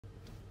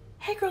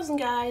Hey girls and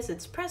guys,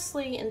 it's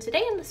Presley, and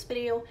today in this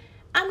video,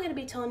 I'm going to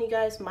be telling you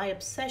guys my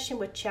obsession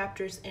with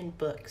chapters in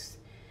books.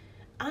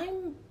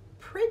 I'm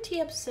pretty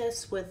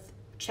obsessed with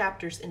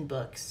chapters in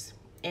books,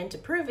 and to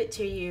prove it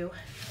to you,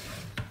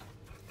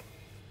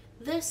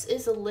 this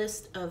is a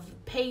list of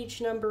page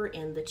number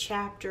and the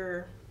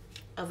chapter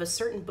of a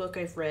certain book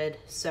I've read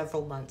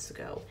several months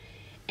ago.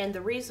 And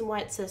the reason why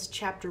it says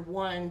chapter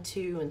 1,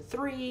 2, and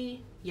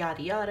 3,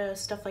 yada yada,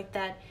 stuff like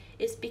that,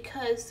 is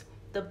because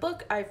the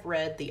book I've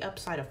read, The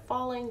Upside of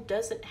Falling,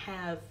 doesn't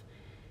have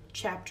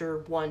chapter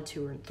 1,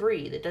 2, and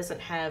 3. It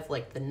doesn't have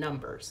like the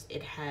numbers.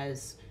 It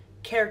has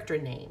character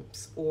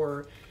names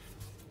or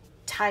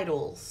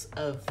titles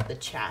of the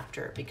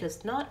chapter,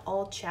 because not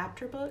all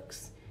chapter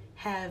books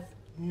have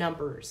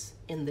numbers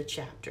in the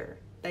chapter.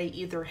 They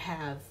either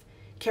have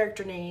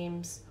character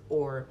names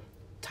or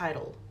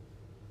title,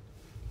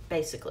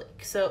 basically.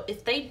 So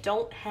if they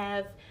don't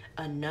have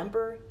a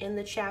number in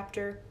the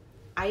chapter,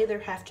 I either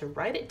have to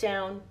write it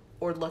down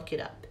or look it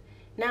up.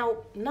 Now,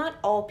 not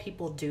all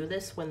people do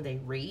this when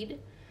they read,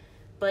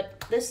 but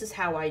this is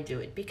how I do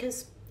it,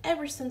 because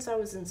ever since I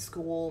was in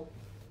school,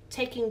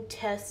 taking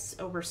tests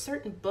over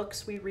certain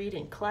books we read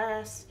in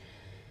class,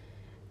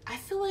 I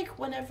feel like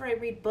whenever I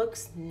read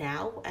books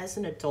now as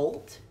an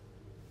adult,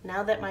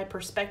 now that my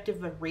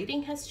perspective of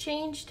reading has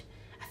changed,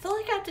 I feel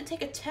like I have to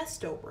take a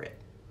test over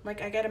it.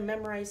 Like I gotta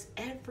memorize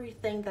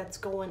everything that's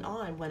going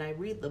on when I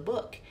read the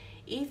book,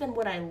 even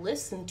when I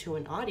listen to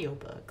an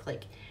audiobook.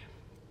 Like,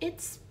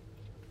 it's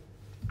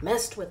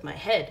messed with my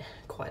head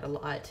quite a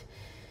lot.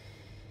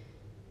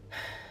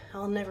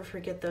 I'll never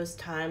forget those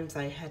times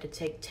I had to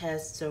take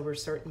tests over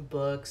certain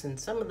books, and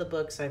some of the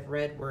books I've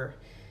read were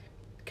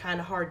kind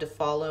of hard to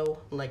follow,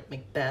 like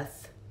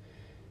Macbeth,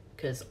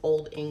 because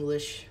Old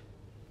English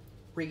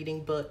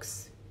reading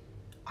books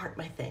aren't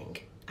my thing.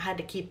 I had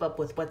to keep up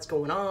with what's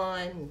going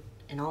on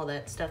and all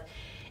that stuff.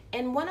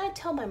 And when I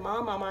tell my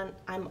mom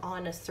I'm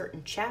on a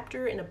certain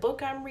chapter in a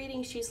book I'm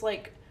reading, she's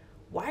like,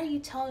 "Why are you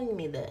telling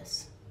me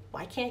this?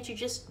 Why can't you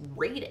just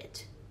read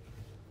it?"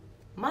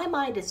 My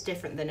mind is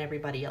different than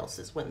everybody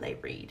else's when they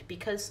read,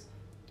 because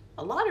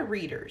a lot of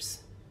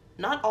readers,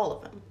 not all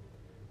of them,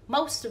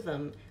 most of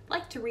them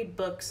like to read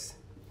books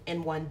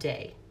in one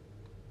day.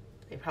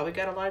 They probably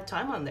got a lot of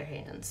time on their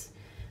hands.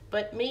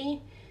 But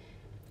me,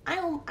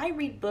 I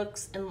read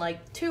books in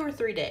like 2 or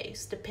 3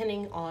 days,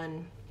 depending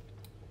on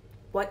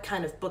what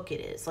kind of book it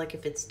is. Like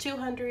if it's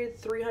 200,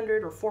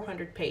 300, or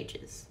 400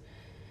 pages.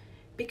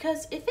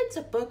 Because if it's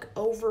a book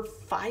over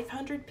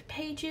 500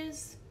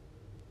 pages,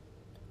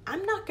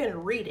 I'm not going to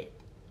read it.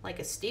 Like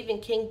a Stephen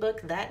King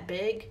book that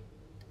big,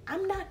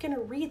 I'm not going to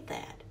read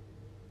that.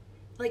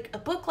 Like a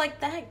book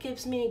like that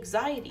gives me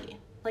anxiety.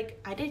 Like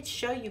I did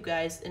show you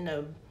guys in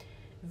a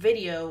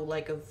video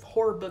like of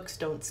horror books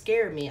don't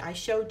scare me. I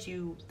showed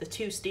you the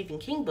 2 Stephen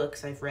King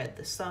books I've read,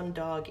 The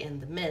Sundog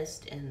and The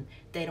Mist, and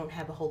they don't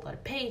have a whole lot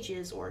of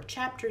pages or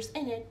chapters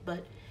in it,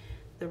 but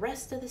the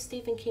rest of the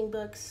Stephen King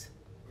books,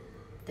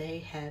 they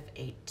have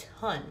a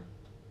ton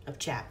of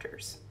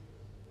chapters.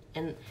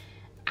 And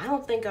I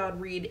don't think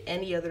I'd read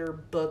any other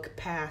book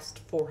past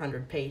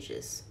 400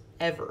 pages,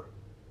 ever.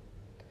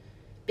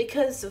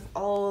 Because of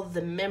all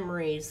the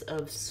memories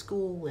of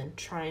school and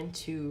trying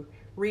to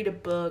read a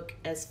book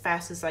as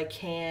fast as I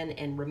can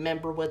and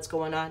remember what's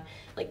going on.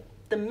 Like,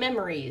 the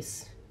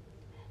memories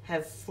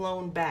have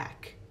flown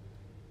back.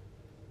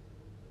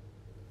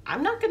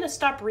 I'm not going to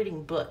stop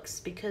reading books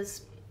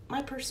because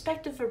my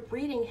perspective of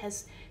reading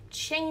has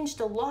changed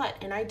a lot,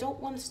 and I don't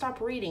want to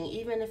stop reading,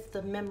 even if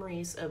the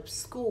memories of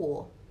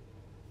school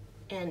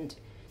and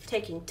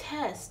taking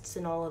tests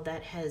and all of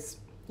that has,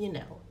 you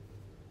know,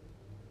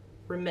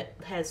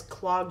 has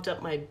clogged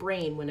up my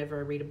brain whenever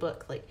I read a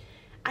book. Like,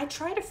 I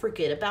try to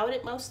forget about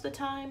it most of the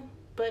time,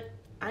 but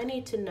I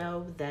need to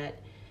know that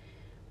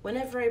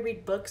whenever I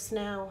read books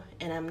now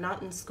and I'm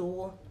not in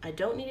school, I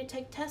don't need to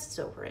take tests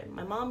over it.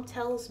 My mom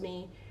tells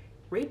me,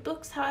 read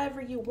books however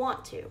you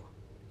want to.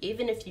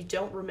 Even if you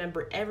don't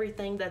remember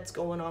everything that's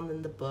going on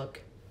in the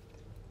book,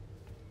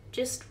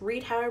 just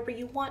read however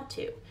you want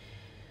to.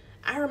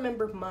 I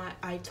remember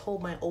I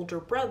told my older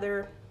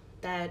brother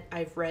that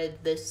I've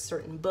read this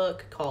certain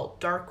book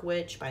called Dark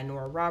Witch by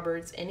Nora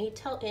Roberts, and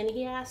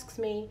he asks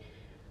me,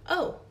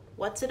 "Oh,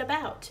 what's it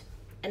about?"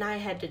 And I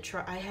had to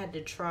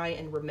try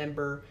and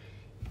remember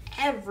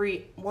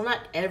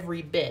not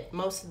every bit,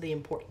 most of the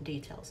important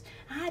details.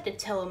 I had to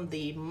tell him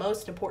the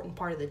most important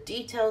part of the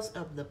details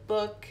of the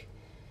book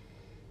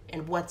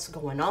and what's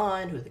going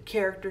on, who the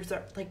characters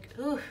are. Like,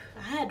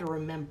 I had to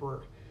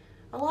remember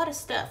a lot of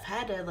stuff. I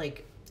had to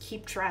like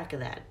keep track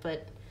of that.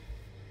 But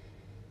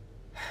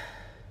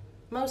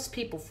most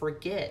people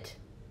forget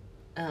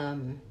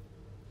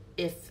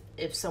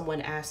if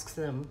someone asks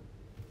them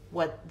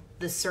what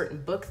this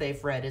certain book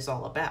they've read is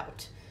all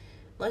about.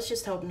 Let's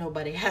just hope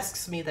nobody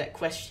asks me that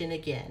question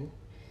again,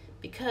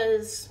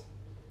 because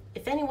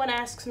if anyone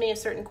asks me a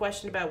certain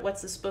question about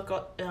what this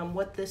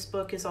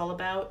book is all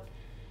about,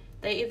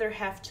 they either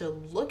have to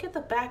look at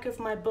the back of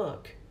my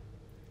book,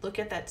 look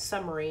at that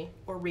summary,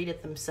 or read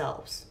it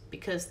themselves,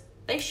 because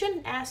they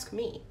shouldn't ask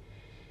me.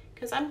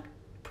 because I'm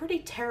pretty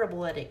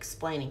terrible at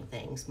explaining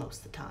things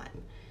most of the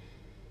time.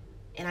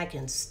 And I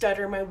can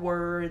stutter my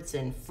words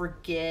and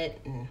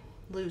forget and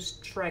lose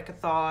track of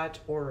thought,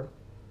 or,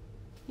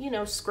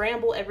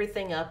 scramble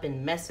everything up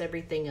and mess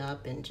everything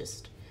up and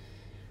just,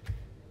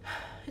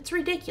 it's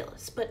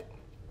ridiculous. But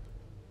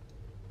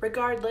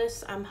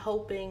regardless, I'm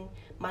hoping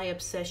my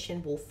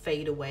obsession will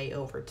fade away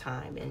over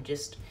time and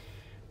just,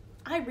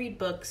 I read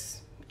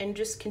books and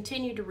just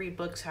continue to read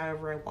books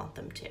however I want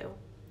them to.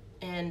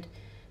 And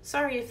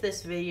sorry if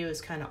this video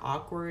is kind of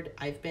awkward.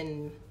 I've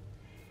been,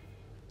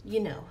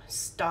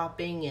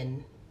 stopping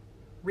and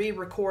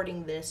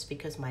re-recording this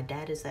because my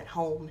dad is at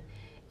home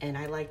and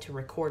I like to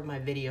record my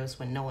videos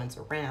when no one's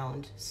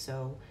around.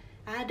 So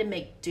I had to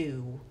make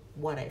do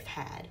what I've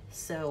had.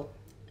 So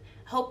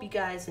hope you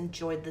guys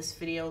enjoyed this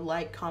video.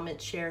 Like,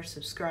 comment, share,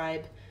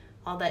 subscribe,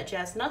 all that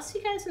jazz. And I'll see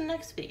you guys in the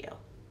next video.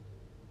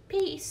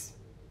 Peace.